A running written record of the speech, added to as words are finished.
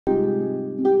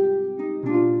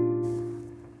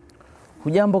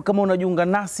Hujambo kama unajiunga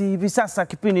nasi hivi sasa,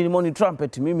 kipindi ni Morning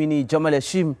Trumpet. Mimi ni Jamal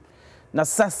Hashim na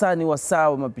sasa ni wasaa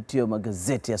wa mapitio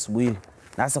magazeti ya asubuhi,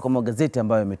 na hasa kwa magazeti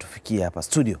ambayo yametufikia hapa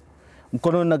studio.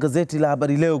 Mkononi na gazeti la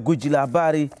Habari Leo, guji la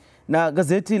habari, na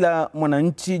gazeti la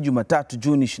Mwananchi Jumatatu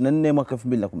Juni 24 mwaka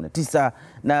 2019,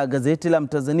 na gazeti la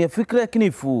Mtanzania Fikra ya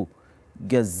Kinifu,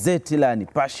 gazeti la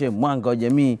Nipashe Mwanga wa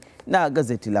Jamii, na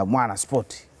gazeti la Mwana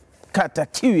Sport. Kata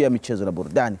kiu ya michezo na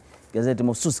burudani, gazeti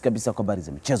mahususi kabisa kwa habari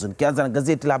za michezo. Nikianza na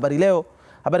gazeti la Habari Leo,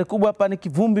 habari kubwa hapa ni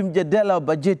Kivumbi, mjadala wa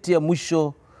bajeti ya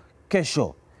mwisho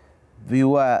kesho.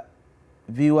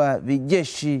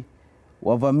 Vijeshi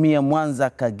wavamia Mwanza,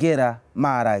 Kagera,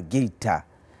 Mara, Geita.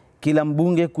 Kila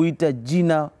mbunge kuita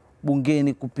jina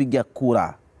bungeni kupiga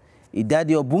kura.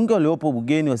 Idadi ya wabunge waliopo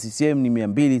bungeni wa CCM ni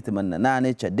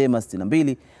 288, Chadema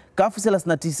 62, Kafu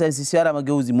 39, NCCR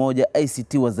Mageuzi 1,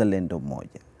 ACT Wazalendo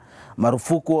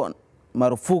 1.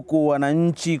 Marufuku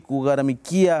wananchi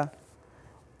kugharamikia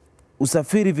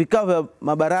usafiri vikao vya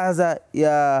mabaraza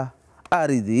ya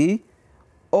ardhi.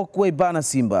 Okwi bana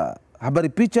Simba. Habari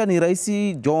picha ni Rais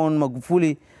John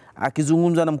Magufuli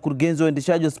akizungumza na mkurugenzi wa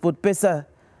uendeshaji wa Sport Pesa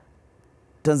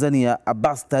Tanzania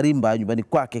Abbas Tarimba nyumbani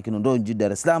kwake Kinondoni,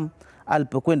 Dar es Salaam,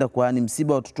 alipokwenda kwa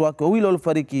msiba wa watoto wake wawili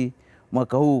waliofariki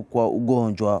mwaka huu kwa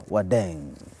ugonjwa wa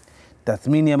dengue.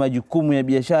 Tathmini ya majukumu ya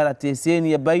biashara TSN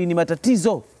yabaini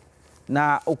matatizo,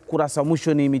 na ukurasa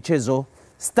mwisho ni michezo.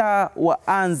 Star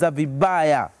waanza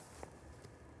vibaya,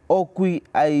 Okwi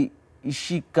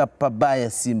aishika pabaya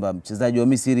Simba, mchezaji wa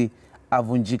Misri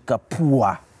avunjika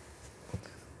pua.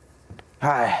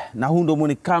 Haya, na huu ndio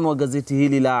muonekano wa gazeti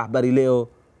hili la Habari Leo,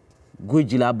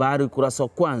 gwiji la habari, ukurasa wa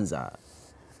kwanza,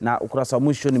 na ukurasa wa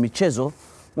mwisho ni michezo.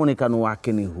 Muonekano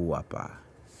wake ni huu hapa.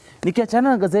 Nikiachana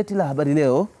na gazeti la Habari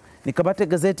Leo, nikapata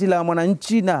gazeti la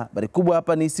Mwananchi, na habari kubwa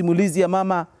hapa ni simulizi ya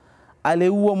mama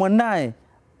aliyeua mwanaye,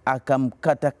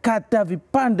 akamkatakata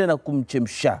vipande na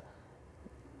kumchemsha.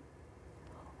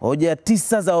 Hoja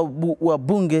 9 za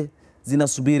wabunge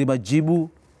zinasubiri majibu.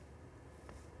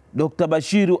 Dr.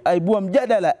 Bashiru aibua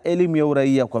mjadala elimu ya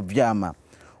uraia kwa vyama.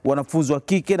 Wanafunzi wa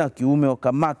kike na kiume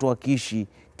wakamatwa wakiishi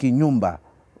kinyumba.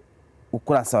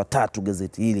 Ukurasa wa 3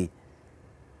 gazeti hili.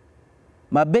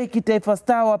 Mabeki Taifa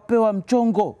Stars wapewa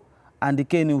mchongo.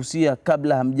 Andikeni usia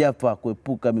kabla hamjafa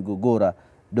kuepuka migogoro.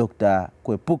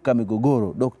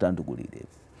 Dr. Ndugulile.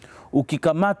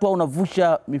 Ukikamatwa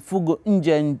unavusha mifugo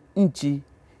nje ya nchi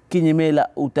kinyemela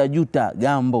utajuta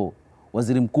gambo.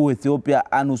 Waziri Mkuu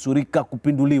Ethiopia anusurika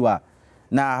kupinduliwa.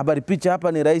 Na habari picha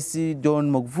hapa ni Rais John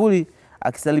Magufuli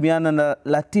akisalimiana na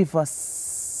Latifa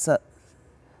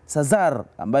Sazar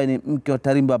ambaye ni mke wa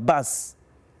Tarimba Bas.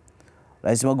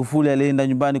 Rais Magufuli alienda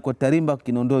nyumbani kwa Tarimba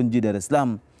Kinondoni, Dar es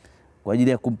Salaam kwa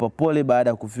ajili ya kumpa pole baada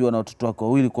ya kufiwa na watoto wake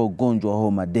wawili kwa ugonjwa wa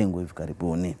homa dengue hivi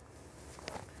karibuni.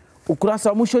 Ukurasa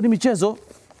wa mwisho ni michezo.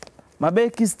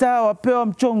 Mabeki Star wapewa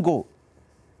mchongo.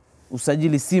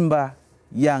 Usajili Simba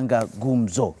Yanga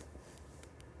gumzo.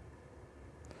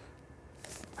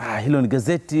 Hilo ni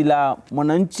gazeti la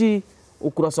Mwananchi,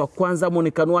 ukurasa wa kwanza.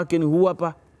 Muonekano wake ni huu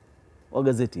hapa wa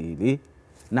gazeti hili,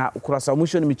 na ukurasa wa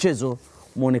mwisho ni michezo.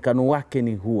 Muonekano wake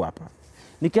ni huu hapa.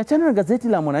 Nikiachana na gazeti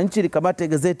la Mwananchi, nikamate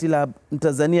gazeti la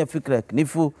Mtanzania Fikra ya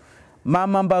Kinifu.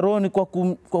 Mama mbaroni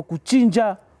kwa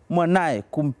kuchinja mwanaye,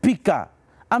 kumpika.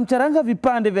 Amcharanga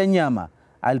vipande vya nyama.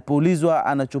 Alipoulizwa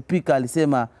anachopika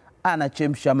alisema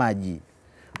anachemsha maji.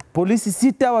 Polisi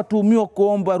 6 watuhumiwa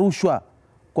kuomba rushwa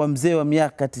kwa mzee wa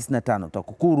miaka 95.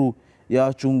 TAKUKURU ya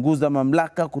wachunguza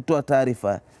mamlaka kutoa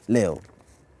taarifa leo.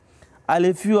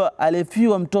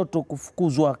 Alifiwa mtoto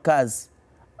kufukuzwa kazi,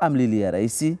 amlilia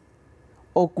Rais.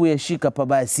 Okwi ashika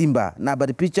pabaya Simba. Na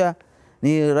habari picha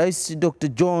ni Rais Dr.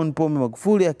 John Pombe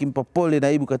Magufuli akimpa pole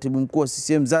naibu katibu mkuu wa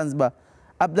CCM Zanzibar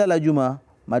Abdalla Juma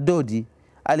Madodi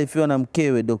alifiwa na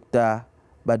mkewe Dr.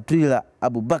 Badrila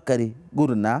Abubakari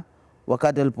Gurna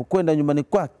wakati alipokwenda nyumbani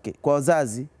kwake kwa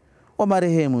wazazi wa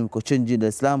marehemu Mikocheni, Dar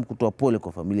es Salaam kutoa pole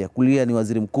kwa familia. Kulia ni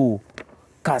Waziri Mkuu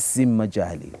Kassim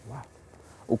Majaliwa.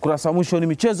 Ukurasa wa mwisho ni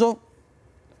michezo.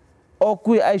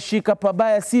 Okwi aishika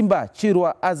pabaya Simba,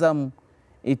 Chirwa Azam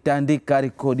itaandika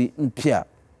rekodi mpya.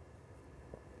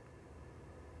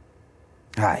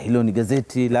 Hilo ni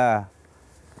gazeti la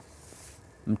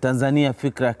Mtanzania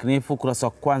Fikra ya Kinifu, ukurasa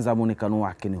wa kwanza. Muonekano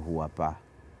wake ni huu hapa,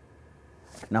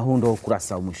 na huu ndio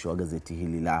ukurasa wa mwisho wa gazeti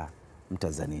hili la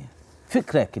Mtanzania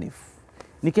Fikra ya Kinifu.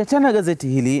 Nikiachana gazeti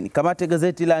hili, nikamate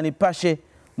gazeti la Nipashe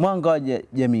Mwanga wa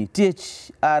Jamii.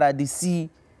 THRDC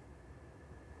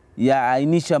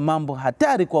yaainisha mambo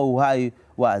hatari kwa uhai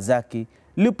wa Azaki.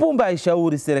 Lipumba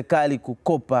aishauri serikali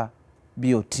kukopa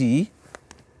BOT.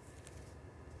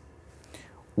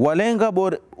 Walenga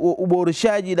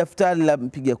uboreshaji daftari la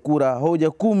mpiga kura. Hoja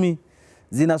 10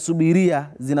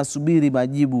 zinasubiri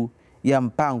majibu ya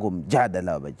mpango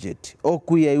mjadala wa bajeti.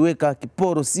 Okwi yaiweka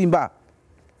kiporo Simba.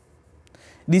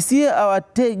 DC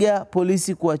awatega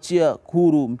polisi kuachia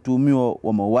huru mtuhumiwa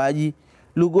wa mauaji.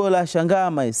 Lugola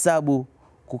shangaa mahesabu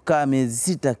kukaa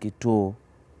miezi 6 kituo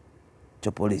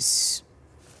cha polisi.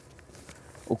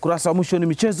 Ukurasa wa mwisho ni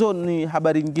michezo, ni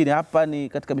habari nyingine hapa ni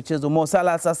katika michezo. Mo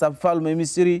Salah sasa mfalme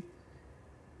Misri.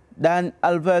 Dan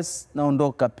Alves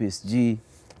naondoka PSG.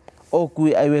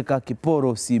 Okwi aiweka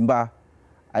kiporo Simba.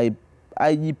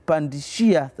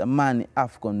 Aijipandishia thamani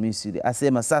Afcon Misri.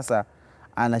 Asema sasa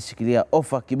anashikilia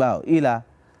ofa kibao, ila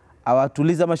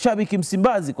awatuliza mashabiki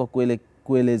Msimbazi kwa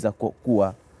kueleza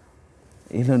kuwa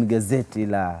hilo ni gazeti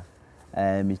la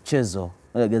michezo,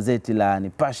 gazeti la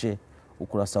Nipashe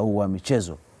ukurasa huu wa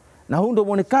michezo. Na huu ndio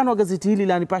muonekano wa gazeti hili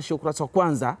la Nipashe ukurasa wa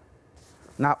kwanza,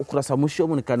 na ukurasa mwisho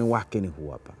muonekano wake ni huu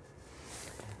hapa.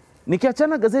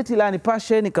 Nikiachana gazeti la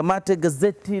Nipashe nikamate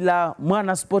gazeti la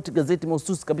Mwana Sport, gazeti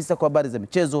mahususi kabisa kwa habari za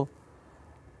michezo.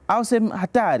 Ausem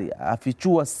hatari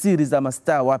afichua siri za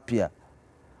mastaa wapya.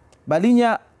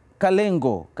 Balinya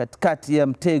Kalengo katikati ya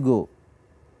mtego.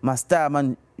 Mastaa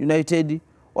Man United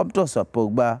wamtosa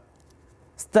Pogba.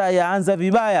 Star yaanza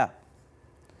vibaya.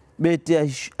 Beti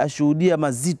ashuhudia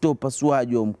mazito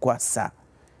upasuaji wa mkwasa.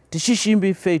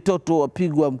 Tishishimbi Feitoto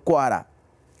wapigwa mkwara.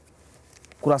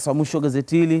 Kurasa mwisho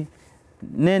gazeti hili,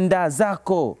 nenda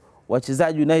zako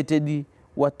wachezaji United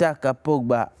wataka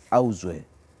Pogba auzwe.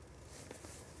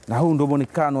 Na huu ndio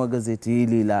muonekano wa gazeti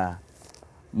hili la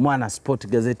Mwana Sport,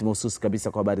 gazeti mahususi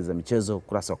kabisa kwa habari za michezo.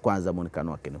 Ukurasa wa kwanza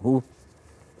muonekano wake ni huu,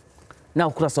 na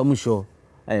ukurasa wa mwisho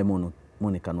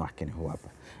muonekano wake ni huu hapa.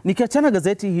 Nikiachana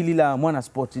gazeti hili la Mwana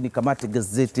Sport nikamate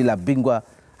gazeti la Bingwa.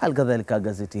 Halikadhalika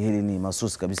gazeti hili ni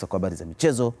mahususi kabisa kwa habari za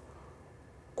michezo.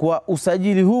 Kwa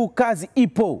usajili huu kazi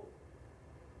ipo.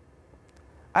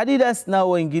 Adidas nao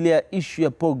waingilia issue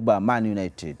ya Pogba Man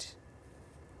United.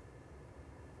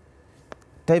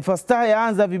 Taifa Stars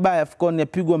yaanza vibaya Afcon,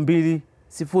 yapigwa 2-0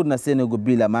 na Senegal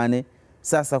bila Mane.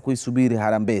 Sasa kuisubiri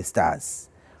Harambee Stars.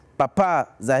 Papa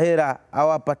Zahera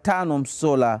awapa 5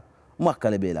 Msola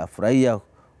Mwakalebela. Furahia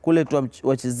kuletwa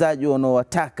wachezaji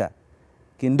wanaowataka.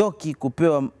 Kindoki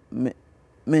kupewa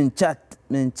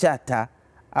Menchata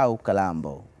au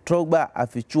Kalambo. Pogba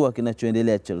afichua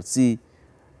kinachoendelea Chelsea.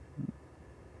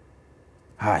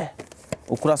 Haya,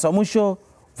 ukurasa wa mwisho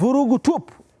vurugu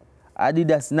tupu.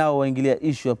 Adidas nao waingilia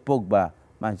issue ya Pogba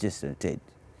Manchester United.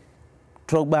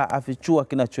 Pogba afichua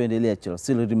kinachoendelea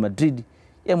Chelsea. Real Madrid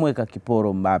yamweka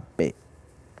kiporo Mbappe.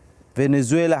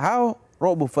 Venezuela hao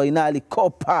robo finali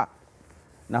Copa.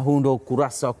 Na huu ndio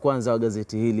ukurasa wa kwanza wa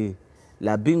gazeti hili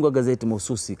la Bingwa, gazeti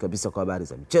mahususi kabisa kwa habari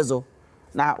za michezo.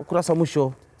 Na ukurasa wa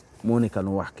mwisho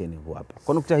muonekano wake ni huu hapa.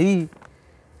 Kwa nukta hii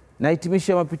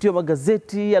nahitimisha mapitio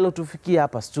magazeti yaliyotufikia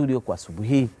hapa studio kwa asubuhi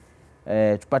hii.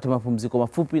 Tupate mapumziko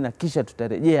mafupi na kisha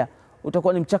tutarejea.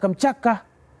 Utakuwa ni mchaka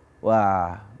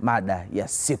wa mada ya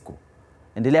siku.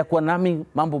 Endelea kuwa nami,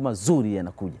 mambo mazuri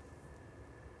yanakuja.